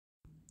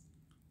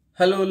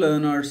Hello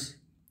learners,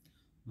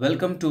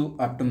 welcome to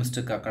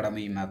Optimistic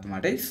Academy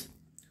Mathematics.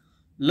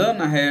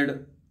 Learn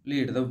ahead,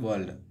 lead the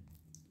world.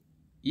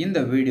 In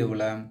the video,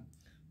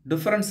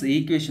 difference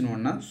equation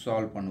ஒன்ன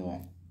solve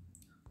பண்ணுவோம்.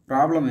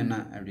 Problem என்ன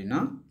அப்படினா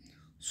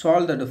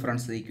solve the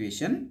difference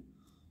equation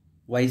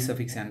y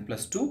suffix n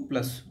plus 2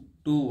 plus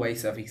 2y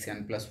suffix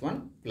n plus 1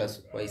 plus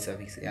y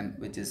suffix n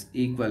which is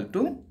equal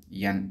to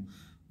n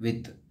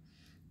with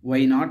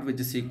y0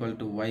 which is equal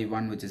to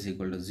y1 which is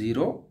equal to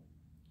 0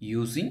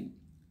 using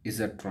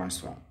z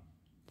transform.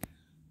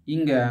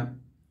 இங்க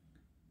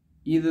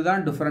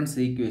இதுதான் difference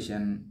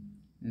equation.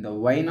 இந்த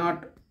y0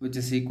 which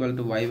is equal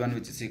to y1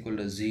 which is equal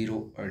to 0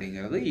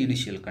 அப்படிங்கிறது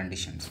initial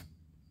conditions.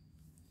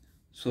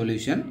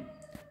 Solution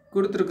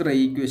கொடுத்திருக்கிற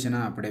equation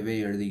அப்படியே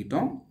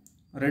எழுதிக்கிட்டோம்.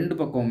 ரெண்டு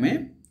பக்கமுமே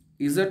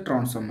z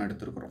transform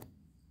எடுத்துக்கிறோம்.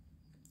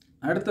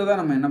 அடுத்ததா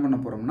நம்ம என்ன பண்ண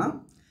போறோம்னா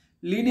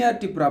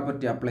linearity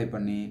property apply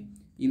பண்ணி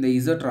இந்த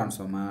z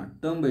transform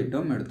term by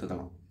term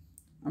எடுத்துக்கலாம்.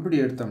 அப்படி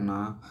எடுத்தோம்னா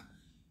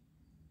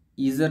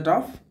z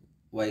of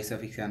y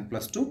suffix n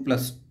plus 2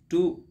 plus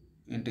 2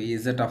 into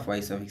z of y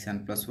suffix n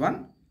plus 1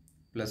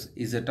 plus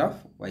z of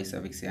y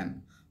suffix n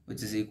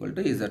which is equal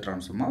to z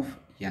transform of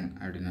n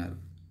அப்படினா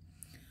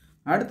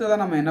அடுத்ததா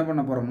நம்ம என்ன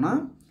பண்ண போறோம்னா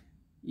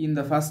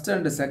இந்த first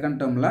and second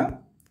termல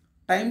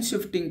time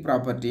shifting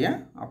property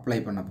apply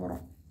பண்ண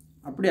போறோம்.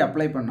 அப்படி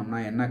apply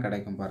பண்ணோம்னா என்ன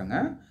கிடைக்கும் பாருங்க.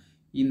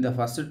 இந்த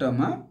first term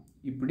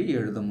இப்படி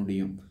எழுத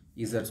முடியும்.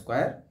 z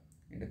square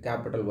into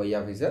capital Y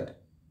of z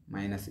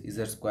minus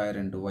z square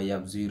into y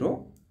of 0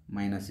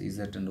 minus z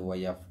into y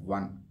of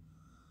 1.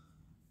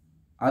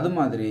 அது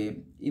மாதிரி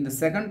இந்த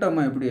second term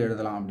எப்படி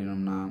எழுதலாம்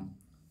அப்படினோம்னா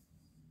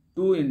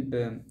 2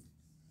 into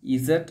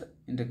z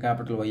into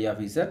capital Y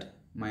of z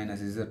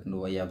minus z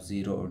into y of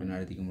 0 அப்படினு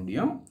எழுதிக்க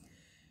முடியும்.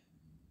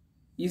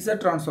 z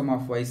transform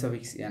of y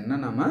suffix n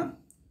நாம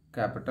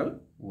capital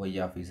Y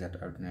of z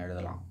அப்படினு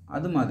எழுதலாம்.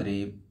 அது மாதிரி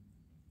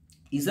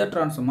z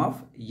transform of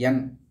n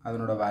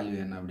அதனோட வேல்யூ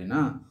என்ன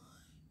அப்படினா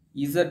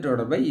z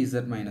divided by z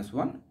minus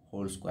 1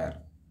 whole square.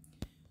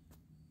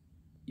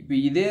 இப்போ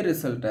இதே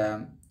ரிசல்ட்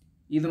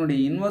இதனுடைய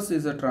இன்வர்ஸ்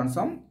z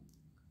transform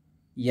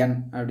n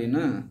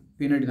அப்படினு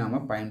பின்னாடி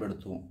நாம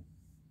பயன்படுத்துவோம்.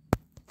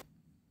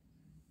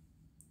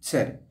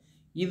 சரி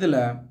இதுல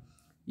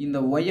இந்த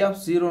y of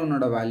 0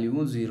 னோட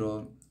வேல்யூவும் 0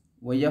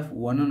 y of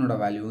 1 னோட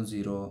வேல்யூவும்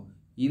 0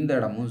 இந்த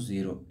இடமும்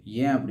 0.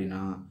 ஏன்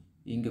அப்படினா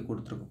இங்க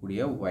கொடுத்திருக்கக்கூடிய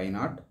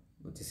y0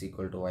 which is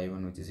equal to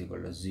y1 which is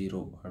equal to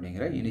 0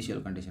 அப்படிங்கற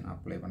இனிஷியல் கண்டிஷன்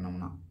அப்ளை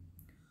பண்ணோம்னா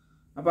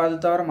அப்ப அது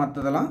தவிர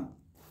மத்ததெல்லாம்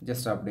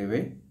ஜஸ்ட் அப்படியே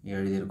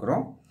எழுதி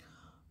இருக்கோம்.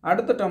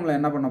 அடுத்த டேர்ம்ல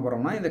என்ன பண்ண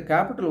போறோம்னா இந்த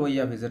கேபிடல் Y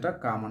of z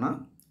காமனா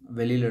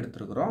வெளியில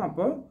எடுத்துக்கறோம்.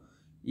 அப்போ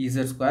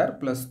z square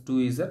plus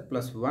 2z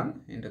plus 1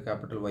 into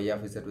capital Y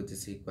of z which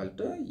is equal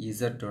to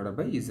z divided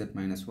by z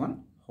minus 1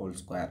 whole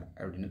square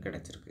அப்படினு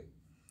கிடைச்சிருக்கு.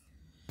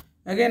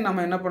 again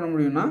நம்ம என்ன பண்ண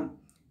முடியும்னா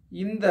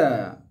இந்த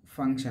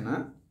ஃபங்க்ஷனை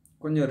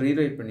கொஞ்சம்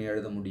ரீரைட் பண்ணி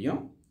எழுத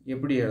முடியும்.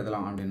 எப்படி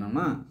எழுதலாம்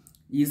அப்படினா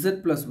z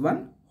plus 1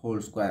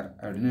 whole square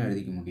அப்படினு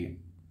எழுதிக்க முடியும்.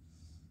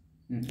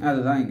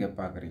 அதுதான் இங்க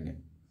பார்க்கறீங்க.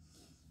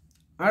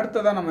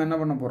 அடுத்ததா நம்ம என்ன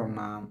பண்ண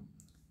போறோம்னா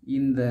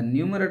இந்த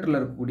நியூமரேட்டர்ல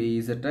இருக்கக்கூடிய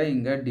z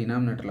இங்க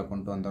டினாமினேட்டர்ல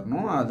கொண்டு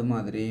வந்தறணும். அது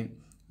மாதிரி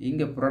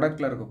இங்க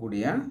ப்ராடக்ட்ல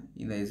இருக்கக்கூடிய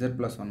இந்த z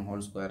plus 1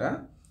 whole square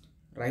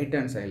right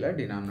hand சைடுல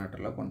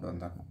டினாமினேட்டர்ல கொண்டு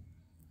வந்தறணும்.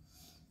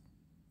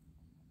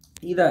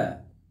 இத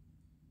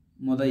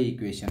முதல்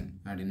ஈக்குவேஷன்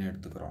அப்படினு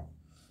எடுத்துக்கறோம்.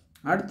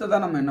 அடுத்ததா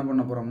நம்ம என்ன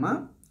பண்ண போறோம்னா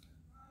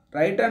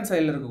ரைட் ஹேண்ட்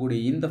சைடுல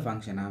இருக்கக்கூடிய இந்த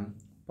ஃபங்க்ஷனை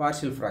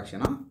பார்ஷியல்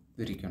ஃபிராக்ஷனா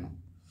பிரிக்கணும்.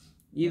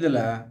 இதுல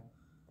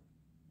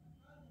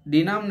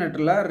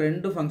டினாமினேட்டர்ல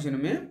ரெண்டு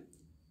ஃபங்க்ஷனுமே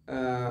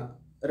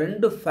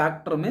ரெண்டு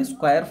ஃபேக்டருமே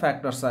ஸ்கொயர்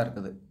ஃபேக்டர்ஸா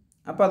இருக்குது.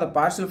 அப்ப அத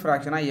பார்ஷியல்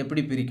ஃபிராக்ஷனா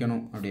எப்படி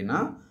பிரிக்கணும் அப்படினா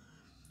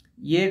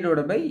a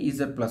divided by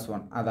z plus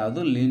 1 அதாவது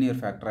லீனியர்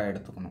ஃபேக்டரா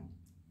எடுத்துக்கணும்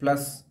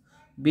plus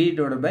b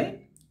divided by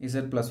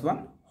z plus 1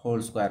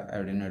 whole square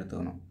அப்படினு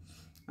எடுத்துக்கணும்.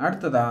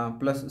 அடுத்ததா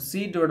plus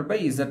c divided by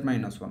z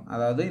minus 1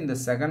 அதாவது இந்த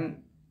செகண்ட்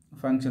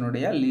ஃபங்க்ஷன்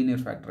உடைய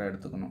லீனியர் ஃபேக்டரா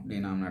எடுத்துக்கணும்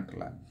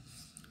டினாமினேட்டர்ல.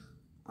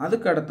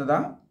 அதுக்கு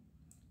அடுத்ததா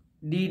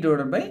d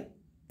divided by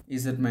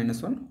z minus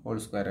 1 whole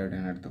square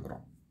அப்படினு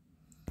எடுத்துக்கறோம்.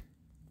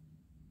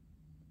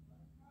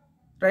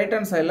 ரைட்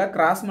ஹேண்ட் சைடுல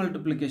கிராஸ்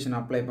மல்டிப்ளிகேஷன்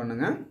அப்ளை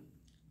பண்ணுங்க.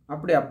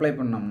 அப்படி அப்ளை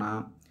பண்ணோம்னா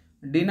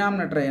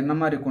டினாமினேட்டரை என்ன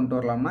மாதிரி கொண்டு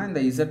வரலாம்னா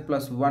இந்த z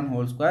plus 1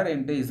 whole square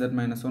into z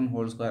minus 1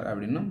 whole square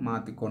அப்படினு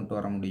மாத்தி கொண்டு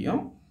வர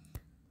முடியும்.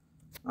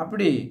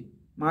 அப்படி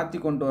மாத்தி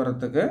கொண்டு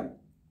வரதுக்கு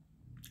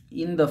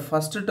இந்த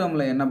ஃபர்ஸ்ட்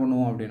டேர்ம்ல என்ன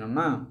பண்ணுவோம்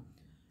அப்படினா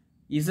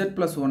z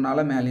plus 1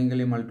 ஆல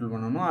மேலிங்களையும் மல்டிபிள்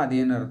பண்ணனும். அதே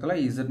நேரத்துல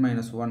z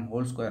minus 1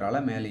 whole square ஆல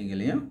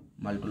மேலிங்களையும்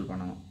மல்டிபிள்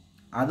பண்ணனும்.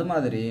 அது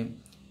மாதிரி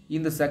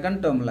இந்த second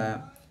டேர்ம்ல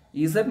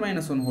z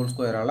minus 1 whole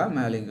square ஆல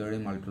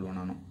மேலிங்களையும் மல்டிபிள்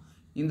பண்ணனும்.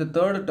 இந்த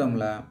third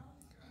டேர்ம்ல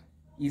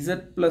z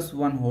plus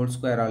 1 whole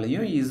square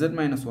ஆலயும் z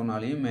minus 1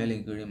 ஆலயும்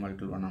மேலிங்களையும்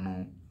multiple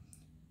பண்ணனும்.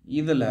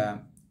 இதுல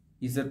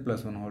z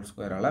plus 1 whole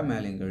square ஆல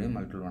மேலிங்களையும்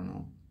மல்டிபிள்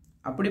பண்ணனும்.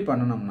 அப்படி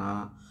பண்ணனும்னா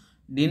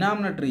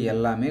டினாமினேட்டர்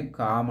எல்லாமே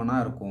காமனா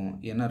இருக்கும்.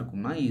 என்ன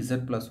இருக்கும்னா z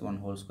plus 1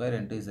 whole square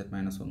into z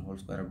minus 1 whole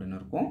square அப்படினு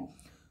இருக்கும்.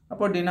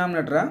 அப்போ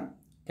டினாமினேட்டரை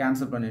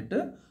கேன்சல் பண்ணிட்டு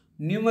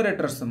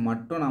நியூமரேட்டர்ஸ்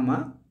மட்டும் நாம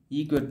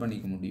ஈக்குவேட்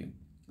பண்ணிக்க முடியும்.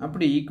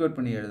 அப்படி ஈக்குவேட்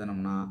பண்ணி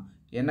எழுதணும்னா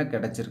என்ன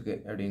கிடைச்சிருக்கு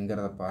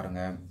அப்படிங்கிறத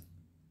பாருங்கள்.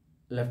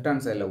 லெஃப்ட்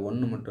ஹேண்ட் சைடில்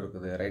 1 மட்டும்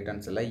இருக்குது, ரைட்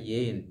ஹேண்ட் சைடில்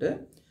a into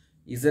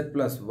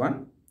z+1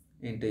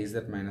 into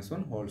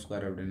z-1 whole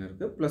square அப்படின்னு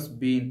இருக்குது, plus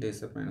b into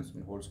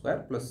z-1 whole square,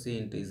 plus c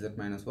into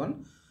z-1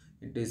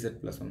 into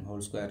z+1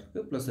 whole square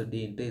இருக்குது, plus d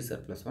into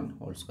z+1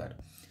 whole square.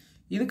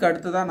 இதுக்கு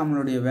அடுத்ததாக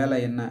நம்மளுடைய வேலை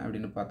என்ன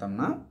அப்படின்னு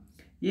பார்த்தோம்னா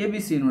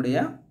ஏபிசியினுடைய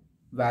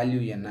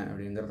வேல்யூ என்ன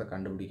அப்படிங்கிறத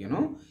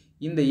கண்டுபிடிக்கணும்.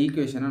 இந்த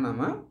ஈக்குவேஷனை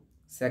நம்ம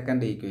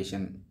செகண்ட்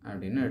ஈக்குவேஷன்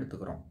அப்படின்னு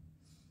எடுத்துக்கிறோம்.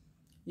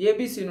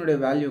 ஏபிசியினுடைய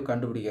வேல்யூ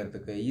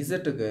கண்டுபிடிக்கிறதுக்கு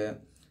இசட்டுக்கு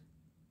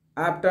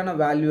ஆப்டான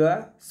வேல்யூவை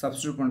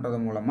சப்ஸ்டியூட் பண்ணுறது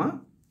மூலமாக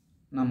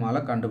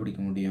நம்மளால் கண்டுபிடிக்க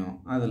முடியும்.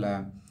 அதில்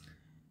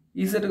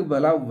இசட்டுக்கு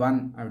பதிலாக 1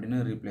 அப்படின்னு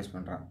ரீப்ளேஸ்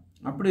பண்ணுறான்.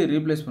 அப்படி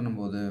ரீப்ளேஸ்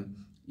பண்ணும்போது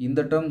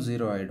இந்த டேர்ம்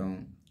 0 ஆகிடும்,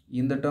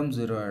 இந்த டேர்ம்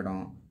 0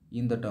 ஆகிடும்,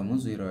 இந்த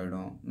டேர்மும் 0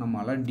 ஆகிடும்.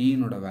 நம்மளால்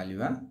டியினோட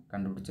வேல்யூவை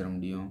கண்டுபிடிச்சிட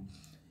முடியும்.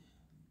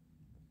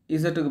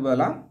 இசட்டுக்கு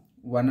பதிலாக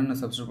 1ன்னு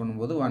சப்ஸ்டியூட்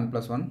பண்ணும்போது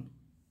 1+1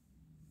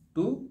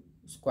 2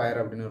 ஸ்கொயர்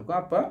அப்படின்னு இருக்கும்.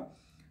 அப்போ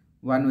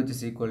 1 which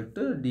is equal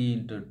to d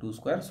into 2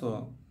 square. So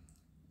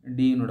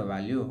டியினோட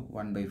value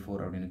 1/4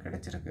 அப்படின்னு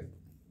கிடைச்சிருக்கு.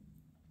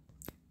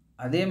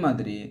 அதே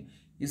மாதிரி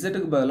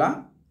இசட்டுக்கு பதிலாக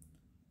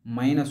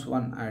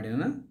 -1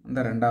 அப்படின்னு இந்த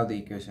ரெண்டாவது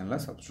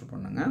ஈக்குவேஷனில் சப்ஸ்டியூட்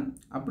பண்ணுங்க.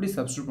 அப்படி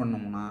சப்ஸ்டியூட்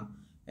பண்ணோம்னா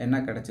என்ன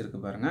கிடைச்சிருக்கு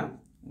பாருங்கள்,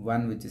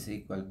 1 which is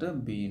equal to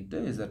b into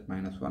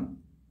z-1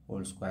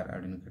 whole square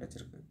அப்படின்னு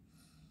கிடைச்சிருக்கு.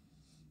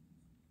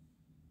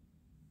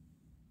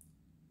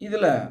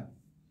 இதில்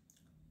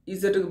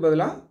இசட்டுக்கு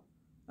பதிலாக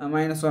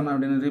 -1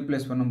 அப்படின்னு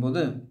ரீப்ளேஸ்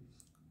பண்ணும்போது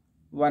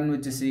 1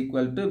 which is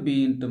equal to b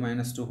into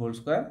 -2 whole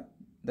square,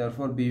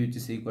 therefore b which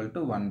is equal to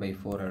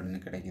 1/4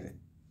 அப்படின்னு கிடைக்குது.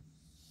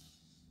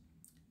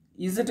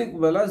 இசட்டுக்கு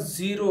பதிலாக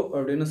 0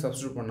 அப்படின்னு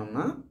சப்ஸ்டியூட்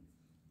பண்ணோம்னா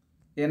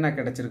என்ன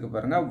கிடைச்சிருக்கு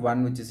பாருங்கள்,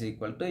 1 which is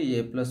equal to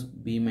a plus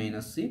b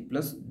minus c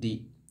plus d.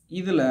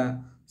 இதில்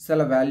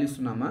சில வேல்யூஸ்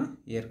நம்ம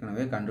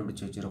ஏற்கனவே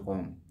கண்டுபிடிச்சி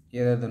வச்சுருக்கோம்.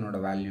 எதனோட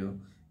வேல்யூ,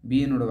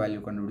 பியினோட வேல்யூ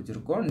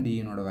கண்டுபிடிச்சிருக்கோம்,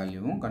 டியினோட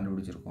வேல்யூவும்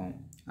கண்டுபிடிச்சிருக்கோம்.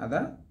 அதை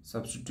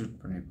சப்ஸ்டிடியூட்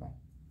பண்ணியிருப்போம்.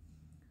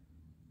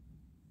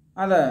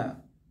 அதை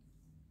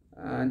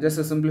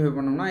ஜஸ்ட் சிம்பிளிஃபை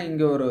பண்ணோம்னா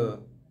இங்கே ஒரு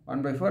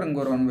 1/4, இங்கே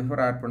ஒரு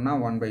 1/4 ஆட் பண்ணால்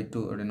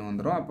 1/2 அப்படின்னு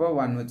வந்துடும். அப்போ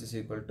 1 which is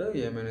equal to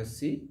a minus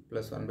c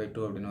plus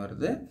 1/2 அப்படின்னு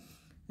வருது.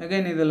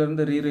 அகைன்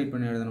இதிலிருந்து ரீரைட்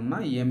பண்ணி எழுதணும்னா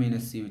a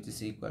minus c which is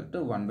equal to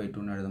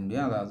 1/2ன்னு எழுத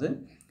முடியும். அதாவது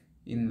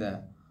இந்த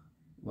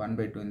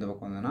 1/2 இந்த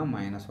பக்கம் வந்ததுன்னா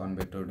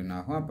 -1/2 அப்படின்னு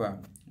ஆகும். அப்போ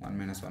 1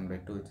 -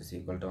 1/2 which is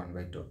equal to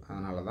 1/2.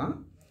 அதனால தான்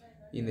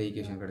இந்த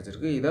ஈக்குவேஷன்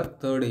கிடச்சிருக்கு. இதை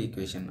தேர்டு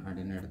ஈக்குவேஷன்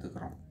அப்படின்னு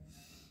எடுத்துக்கிறோம்.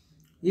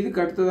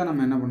 இதுக்கு அடுத்ததாக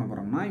நம்ம என்ன பண்ண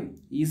போகிறோம்னா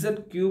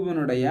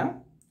z³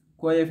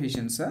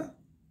 கோஎஃபிஷியன்ஸை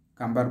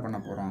கம்பேர் பண்ண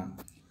போகிறோம்.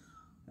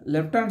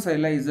 லெஃப்ட் ஹேண்ட்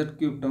சைடில்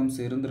z³ டேர்ம்ஸ்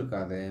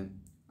இருந்திருக்காது,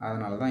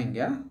 அதனால தான்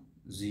இங்கே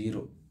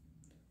 0.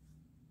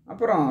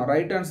 அப்புறம்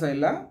ரைட் ஹேண்ட்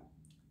சைடில்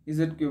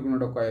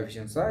z³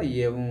 கோஎஃபிஷியன்ஸாக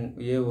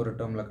a ஒரு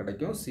டேர்மில்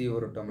கிடைக்கும், c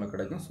ஒரு டேர்மில்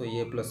கிடைக்கும். So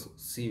a plus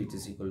c which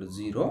is equal to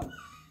 0.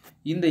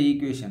 இந்த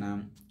ஈக்குவேஷனை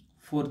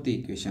ஃபோர்த்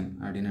ஈக்குவேஷன்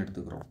அப்படின்னு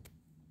எடுத்துக்கிறோம்.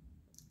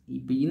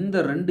 இப்போ இந்த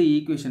ரெண்டு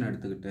ஈக்குவேஷன்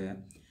எடுத்துக்கிட்டு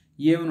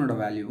ஏவனோட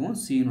வேல்யூவும்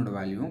சியினோட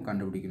வேல்யூவும்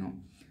கண்டுபிடிக்கணும்.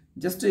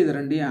 ஜஸ்ட் இது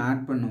ரெண்டையும்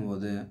ஆட்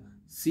பண்ணும்போது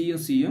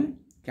சியும் சியும்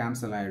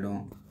கேன்சல்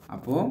ஆகிடும்.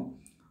 அப்போது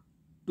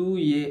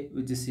 2a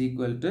which is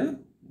equal to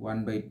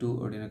 1/2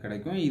 அப்படின்னு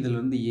கிடைக்கும்.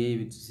 இதிலிருந்து a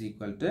which is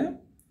equal to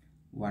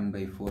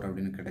 1/4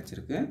 அப்படின்னு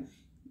கிடைச்சிருக்கு.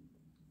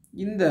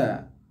 இந்த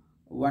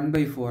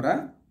 1/4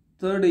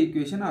 தேர்டு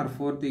ஈக்குவேஷன் ஆர்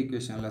ஃபோர்த்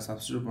ஈக்குவேஷனில்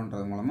சப்ஸ்டியூட்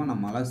பண்ணுறது மூலமாக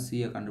நம்மளால்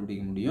சியை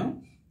கண்டுபிடிக்க முடியும்.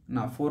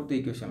 நான் ஃபோர்த்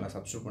ஈக்குவேஷனில்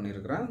சப்ஸ்டியூட்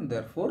பண்ணியிருக்கிறேன்.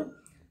 therefore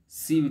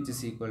c which is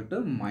equal to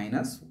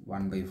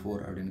 -1/4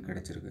 அப்படின்னு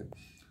கிடைச்சிருக்கு.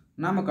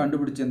 நாம்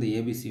கண்டுபிடிச்ச இந்த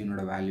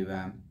ஏபிசியினோட வேல்யூவை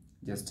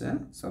ஜஸ்ட்டு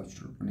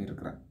சப்ஸ்டியூட்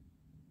பண்ணியிருக்கிறேன்.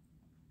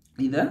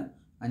 இதை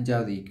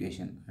அஞ்சாவது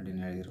ஈக்குவேஷன்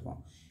அப்படின்னு எழுதியிருக்கோம்.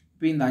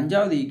 இப்போ இந்த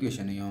அஞ்சாவது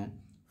ஈக்குவேஷனையும்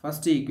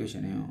ஃபஸ்ட்டு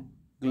ஈக்குவேஷனையும்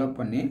கிளப்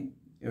பண்ணி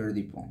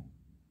எழுதிப்போம்.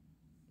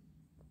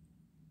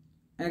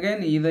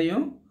 அகைன்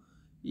இதையும்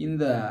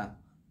இந்த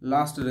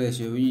லாஸ்ட்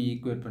ரேஷியோவையும்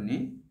ஈக்குவேட் பண்ணி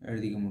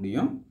எழுதிக்க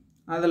முடியும்.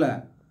 அதில்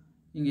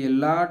இங்கே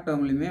எல்லா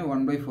டேர்ம்லையுமே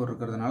 1/4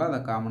 இருக்கிறதுனால அதை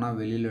காமனாக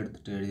வெளியில்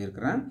எடுத்துகிட்டு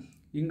எழுதியிருக்கிறேன்.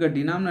 இங்கே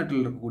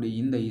டினாமினேட்டரில் இருக்கக்கூடிய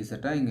இந்த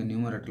இசட்டை இங்கே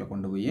நியூமரேட்டரில்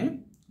கொண்டு போய்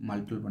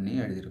மல்டிபிள் பண்ணி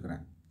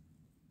எழுதியிருக்கிறேன்.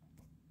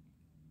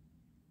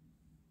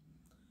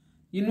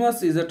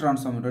 இன்வர்ஸ் இசட்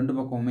ட்ரான்ஸ்ஃபார்ம் ரெண்டு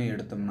பக்கமுமே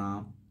எடுத்தோம்னா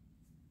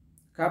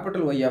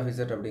கேபிட்டல் Y ஆஃப்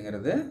இசட்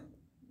அப்படிங்கிறது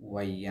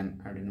yn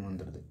அப்படின்னு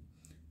வந்துடுது.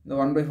 இந்த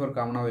 1/4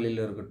 காமனாக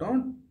வெளியில் இருக்கட்டும்.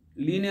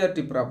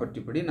 லீனியாரிட்டி ப்ராப்பர்ட்டி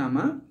படி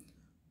நாம்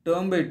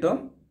டேர்ம் பை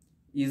டேர்ம்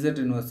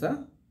இசட் இன்வர்ஸை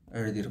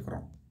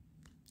எழுதியிருக்கிறோம்.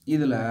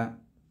 இதில்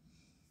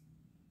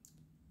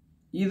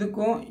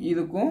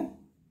இதுக்கும்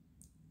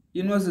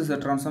இன்வர்ஸ்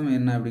இசட் ட்ரான்ஸ்ஃபார்ம்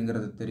என்ன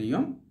அப்படிங்கிறது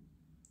தெரியும்.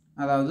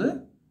 அதாவது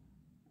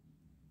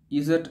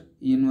Z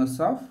inverse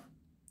of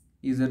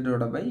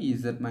இசட்டோட by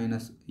Z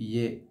minus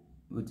A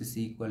which is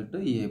equal to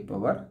a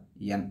power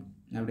n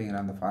அப்படிங்கிற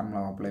அந்த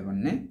ஃபார்முலாவை அப்ளை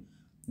பண்ணி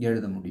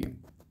எழுத முடியும்.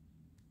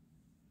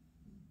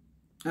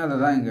 அதை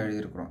தான் இங்கே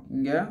எழுதியிருக்கிறோம்.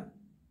 இங்கே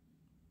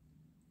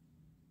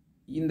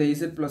இந்த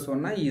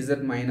z+1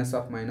 z மைனஸ்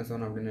ஆஃப்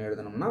 -1 அப்படின்னு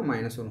எழுதணும்னா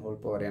 -1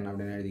 ஹோல் பவர் n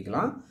அப்படின்னு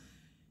எழுதிக்கலாம்.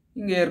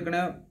 இங்கே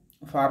ஏற்கனவே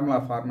ஃபார்முலா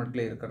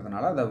ஃபார்மேட்லேயே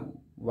இருக்கிறதுனால அதை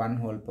 1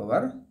 ஹோல்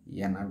பவர்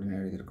n அப்படின்னு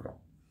எழுதியிருக்கிறோம்.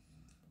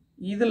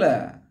 இதில்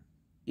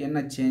என்ன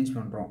சேஞ்ச்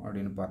பண்ணுறோம்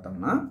அப்படின்னு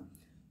பார்த்தோம்னா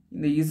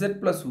இந்த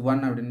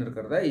z+1 அப்படின்னு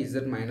இருக்கிறத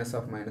z மைனஸ்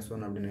ஆஃப்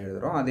 -1 அப்படின்னு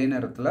எழுதுகிறோம். அதே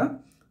நேரத்தில்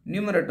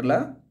நியூமரேட்டரில்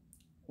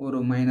ஒரு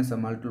மைனஸை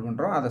மல்டிபிள்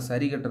பண்ணுறோம். அதை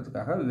சரி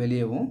கட்டுறதுக்காக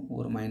வெளியவும்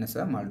ஒரு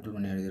மைனஸை மல்டிபிள்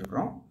பண்ணி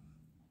எழுதியிருக்கிறோம்.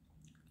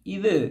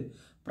 இது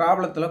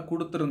ப்ராப்ளத்தில்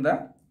கொடுத்துருந்த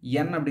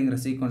n அப்படிங்கிற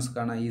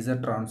சீக்வன்ஸுக்கான z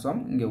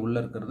ட்ரான்ஸ்ஃபார்ம் இங்கே உள்ளே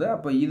இருக்கிறது.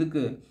 அப்போ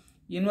இதுக்கு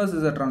இன்வர்ஸ்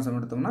z ட்ரான்ஸ்ஃபார்ம்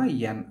எடுத்தோம்னா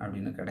n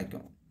அப்படின்னு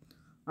கிடைக்கும்.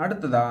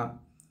 அடுத்ததாக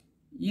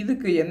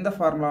இதுக்கு எந்த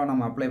ஃபார்முலாவை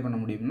நம்ம அப்ளை பண்ண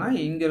முடியும்னா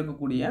இங்கே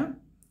இருக்கக்கூடிய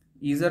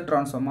z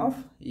transform of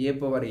a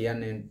power n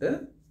into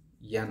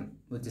n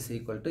which is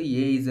equal to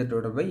az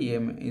divided by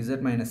z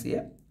minus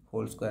a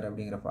whole square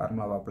அப்படிங்கிற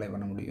ஃபார்முலாவை அப்ளை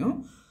பண்ண முடியும்.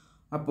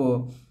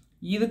 அப்போது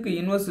இதுக்கு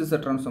இன்வர்ஸ்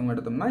z ட்ரான்ஸ்ஃபார்ம்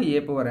எடுத்தோம்னா a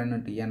power n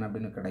into n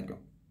அப்படின்னு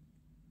கிடைக்கும்.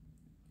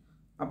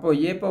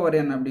 அப்போது a power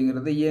n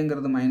அப்படிங்கிறது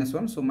ஏங்கிறது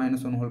 -1, ஸோ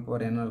 -1 whole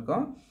power n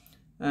இருக்கும்.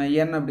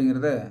 n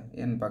அப்படிங்கிறது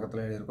n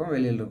பக்கத்தில் எழுதியிருக்கோம்,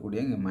 வெளியில்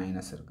இருக்கக்கூடிய இங்கே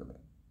மைனஸ் இருக்குது.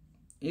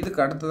 இதுக்கு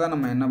அடுத்ததாக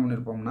நம்ம என்ன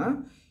பண்ணியிருப்போம்னா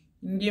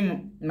இங்கேயும்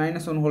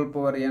 -1 whole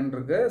power n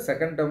இருக்குது,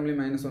 செகண்ட்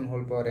டேர்ம்லேயும் -1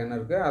 whole power n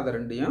இருக்குது. அதை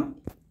ரெண்டையும்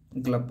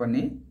கிளப்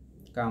பண்ணி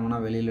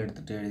காமனாக வெளியில்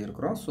எடுத்துகிட்டு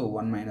எழுதியிருக்கிறோம். ஸோ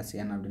 1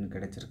 - n அப்படின்னு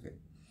கிடைச்சிருக்கு.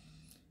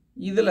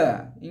 இதில்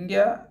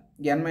இங்கே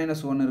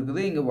n-1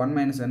 இருக்குது, இங்கே 1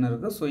 - n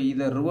இருக்குது. ஸோ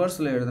இதை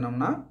ரிவர்ஸில்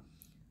எழுதினோம்னா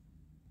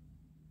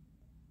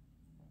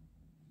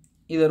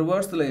இதை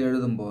ரிவர்ஸில்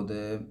எழுதும்போது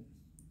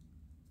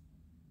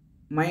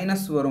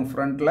மைனஸ் வரும்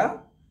ஃப்ரண்ட்டில்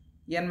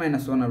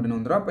n-1 அப்படின்னு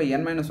வந்துடும். அப்போ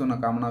n-1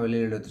 காமனாக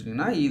வெளியில்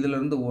எடுத்துட்டிங்கன்னா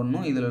இதிலிருந்து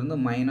 1 இதிலிருந்து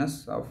minus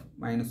of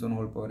 -1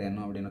 whole power n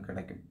அப்படின்னு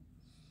கிடைக்கும்.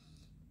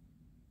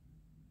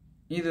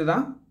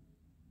 இதுதான்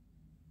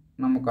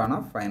நமக்கான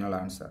final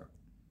answer.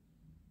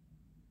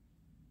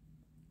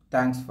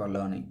 Thanks for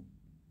learning.